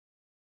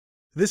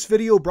This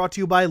video brought to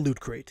you by Loot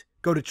Crate.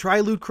 Go to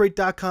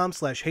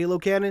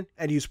trylootcrate.com/halocanon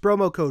and use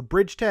promo code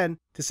BRIDGE10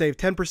 to save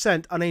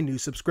 10% on a new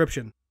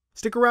subscription.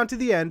 Stick around to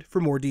the end for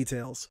more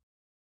details.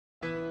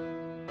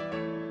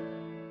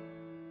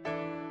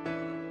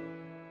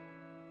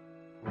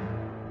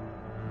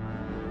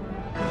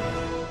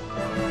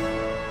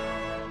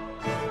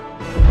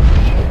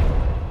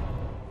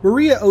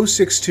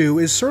 Maria-062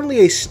 is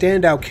certainly a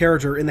standout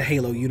character in the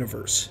Halo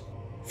universe.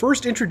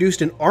 First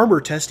introduced in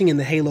armor testing in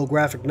the Halo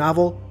graphic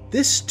novel,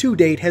 this to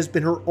date has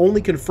been her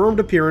only confirmed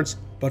appearance,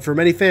 but for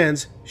many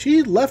fans,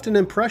 she left an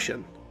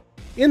impression.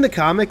 In the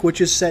comic, which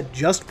is set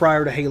just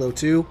prior to Halo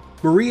 2,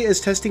 Maria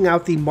is testing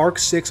out the Mark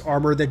 6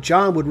 armor that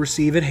John would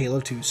receive at Halo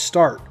 2's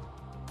start.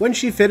 When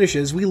she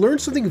finishes, we learn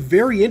something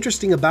very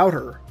interesting about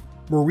her.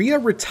 Maria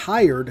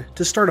retired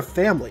to start a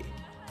family.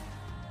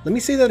 Let me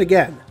say that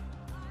again.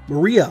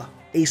 Maria,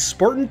 a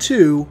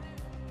Spartan-II,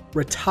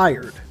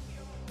 retired.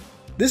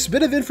 This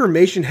bit of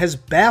information has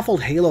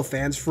baffled Halo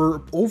fans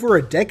for over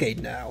a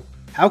decade now.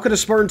 How could a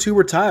Spartan-II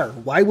retire?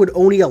 Why would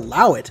Oni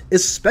allow it,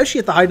 especially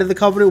at the height of the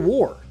Covenant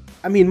War?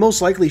 I mean, most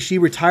likely she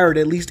retired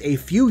at least a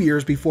few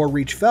years before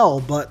Reach fell,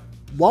 but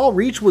while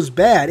Reach was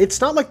bad,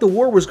 it's not like the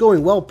war was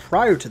going well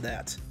prior to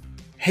that.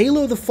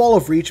 Halo: The Fall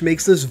of Reach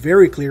makes this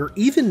very clear,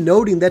 even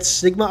noting that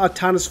Sigma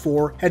Octantis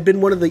 4 had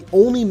been one of the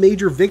only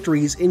major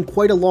victories in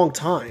quite a long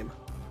time.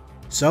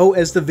 So,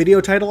 as the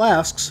video title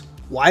asks,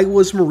 why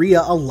was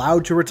Maria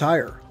allowed to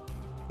retire?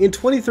 In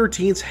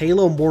 2013's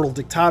Halo Mortal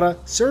Dictata,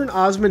 Saren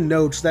Osman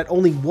notes that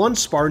only one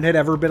Spartan had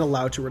ever been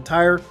allowed to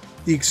retire,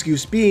 the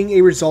excuse being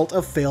a result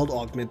of failed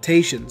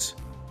augmentations.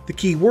 The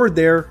key word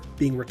there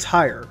being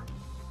retire.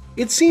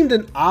 It seemed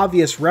an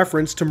obvious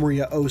reference to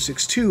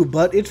Maria-062,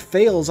 but it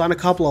fails on a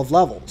couple of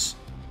levels.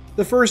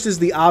 The first is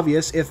the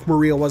obvious: if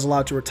Maria was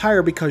allowed to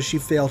retire because she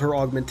failed her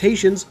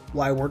augmentations,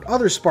 why weren't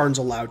other Spartans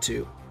allowed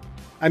to?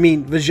 I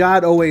mean,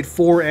 Vajad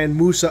 084 and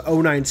Musa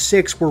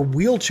 096 were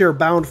wheelchair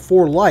bound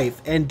for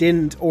life and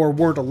didn't or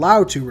weren't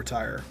allowed to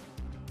retire.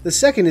 The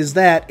second is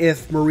that,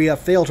 if Maria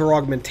failed her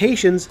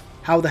augmentations,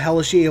 how the hell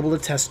is she able to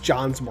test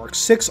John's Mark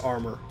 6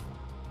 armor?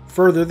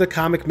 Further, the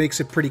comic makes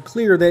it pretty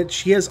clear that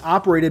she has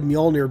operated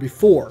Mjolnir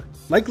before,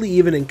 likely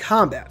even in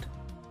combat.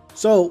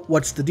 So,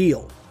 what's the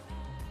deal?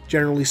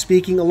 Generally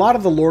speaking, a lot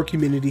of the lore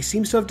community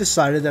seems to have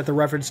decided that the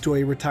reference to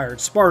a retired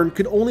Spartan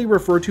could only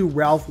refer to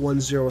Ralph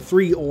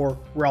 103, or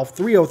Ralph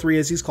 303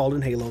 as he's called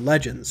in Halo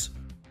Legends.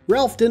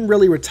 Ralph didn't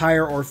really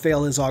retire or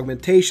fail his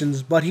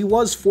augmentations, but he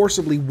was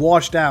forcibly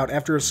washed out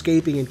after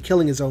escaping and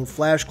killing his own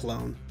Flash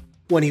clone.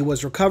 When he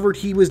was recovered,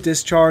 he was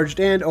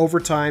discharged and over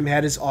time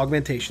had his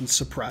augmentations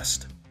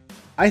suppressed.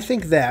 I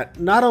think that,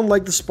 not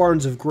unlike the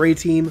Spartans of Grey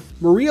Team,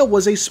 Maria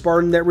was a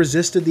Spartan that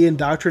resisted the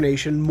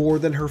indoctrination more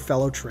than her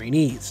fellow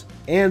trainees,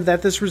 and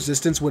that this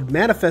resistance would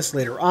manifest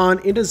later on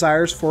in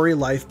desires for a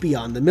life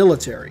beyond the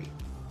military.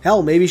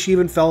 Hell, maybe she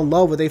even fell in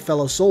love with a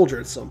fellow soldier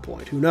at some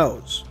point, who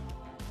knows.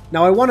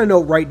 Now I want to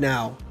note right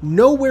now,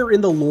 nowhere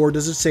in the lore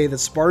does it say that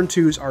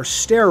Spartan-IIs are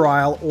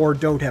sterile or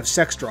don't have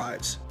sex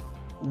drives.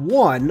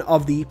 One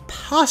of the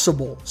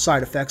possible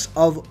side effects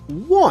of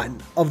one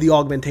of the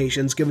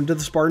augmentations given to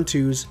the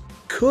Spartan-IIs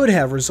could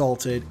have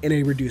resulted in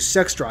a reduced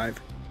sex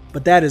drive,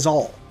 but that is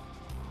all.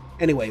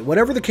 Anyway,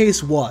 whatever the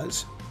case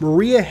was,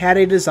 Maria had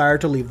a desire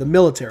to leave the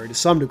military to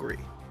some degree.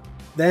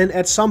 Then,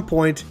 at some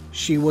point,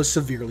 she was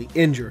severely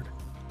injured.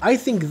 I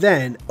think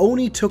then,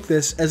 Oni took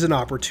this as an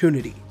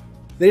opportunity.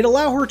 They'd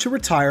allow her to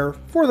retire,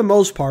 for the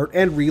most part,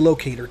 and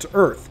relocate her to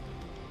Earth.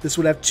 This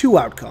would have two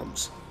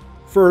outcomes.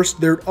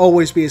 First, there'd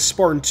always be a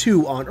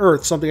Spartan-II on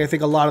Earth, something I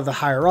think a lot of the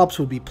higher-ups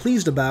would be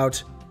pleased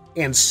about.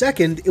 And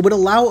second, it would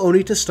allow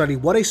Oni to study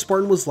what a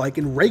Spartan was like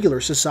in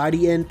regular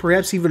society and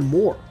perhaps even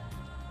more.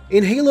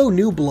 In Halo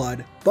New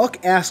Blood,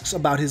 Buck asks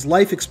about his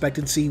life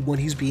expectancy when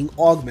he's being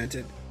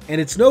augmented,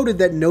 and it's noted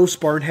that no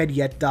Spartan had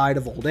yet died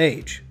of old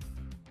age.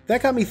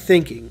 That got me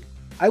thinking,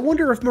 I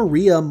wonder if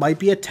Maria might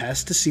be a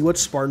test to see what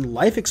Spartan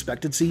life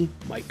expectancy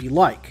might be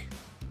like.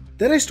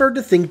 Then I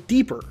started to think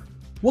deeper.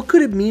 What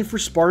could it mean for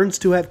Spartans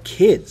to have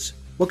kids?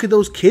 What could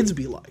those kids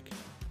be like?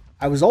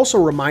 I was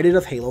also reminded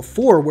of Halo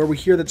 4, where we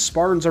hear that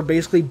Spartans are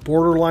basically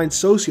borderline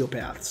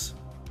sociopaths.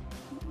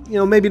 You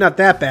know, maybe not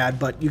that bad,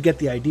 but you get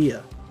the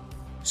idea.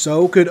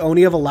 So, could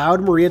Oni have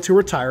allowed Maria to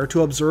retire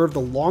to observe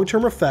the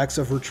long-term effects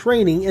of her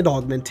training and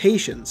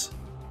augmentations?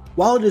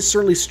 While it is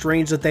certainly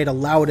strange that they'd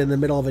allow it in the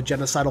middle of a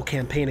genocidal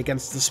campaign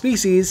against the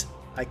species,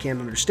 I can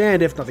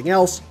understand, if nothing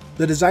else,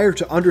 the desire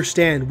to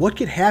understand what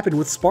could happen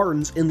with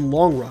Spartans in the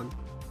long run.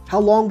 How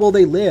long will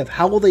they live?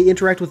 How will they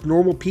interact with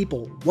normal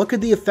people? What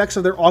could the effects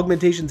of their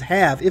augmentations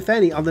have, if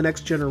any, on the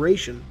next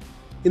generation?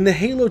 In the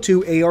Halo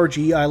 2 ARG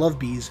I Love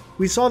Bees,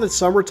 we saw that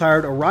some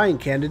retired Orion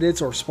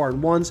candidates or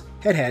Spartan 1s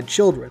had had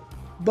children,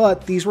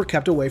 but these were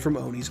kept away from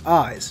Oni's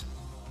eyes.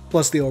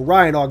 Plus the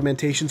Orion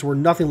augmentations were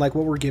nothing like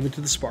what were given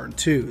to the Spartan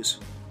 2s.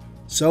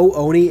 So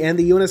Oni and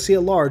the UNSC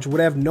at large would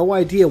have no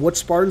idea what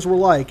Spartans were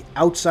like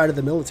outside of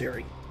the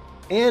military.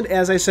 And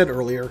as I said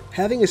earlier,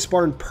 having a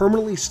Spartan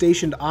permanently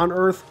stationed on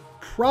Earth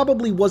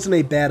probably wasn't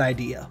a bad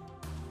idea.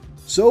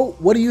 So,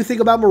 what do you think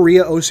about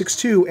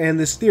Maria-062 and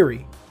this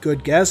theory?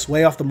 Good guess,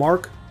 way off the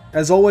mark?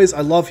 As always,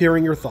 I love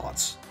hearing your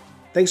thoughts.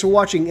 Thanks for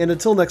watching, and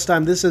until next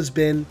time, this has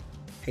been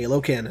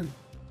Halo Canon.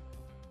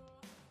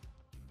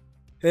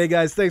 Hey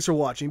guys, thanks for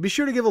watching. Be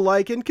sure to give a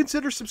like and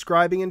consider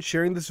subscribing and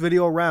sharing this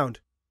video around.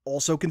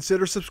 Also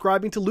consider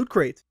subscribing to Loot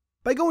Crate.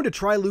 By going to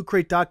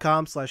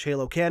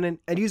trylootcrate.com/halocanon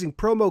and using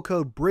promo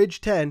code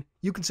BRIDGE10,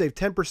 you can save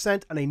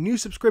 10% on a new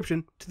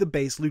subscription to the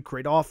base Loot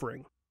Crate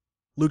offering.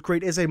 Loot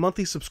Crate is a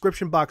monthly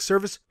subscription box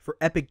service for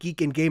epic geek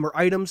and gamer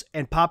items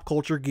and pop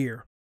culture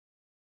gear.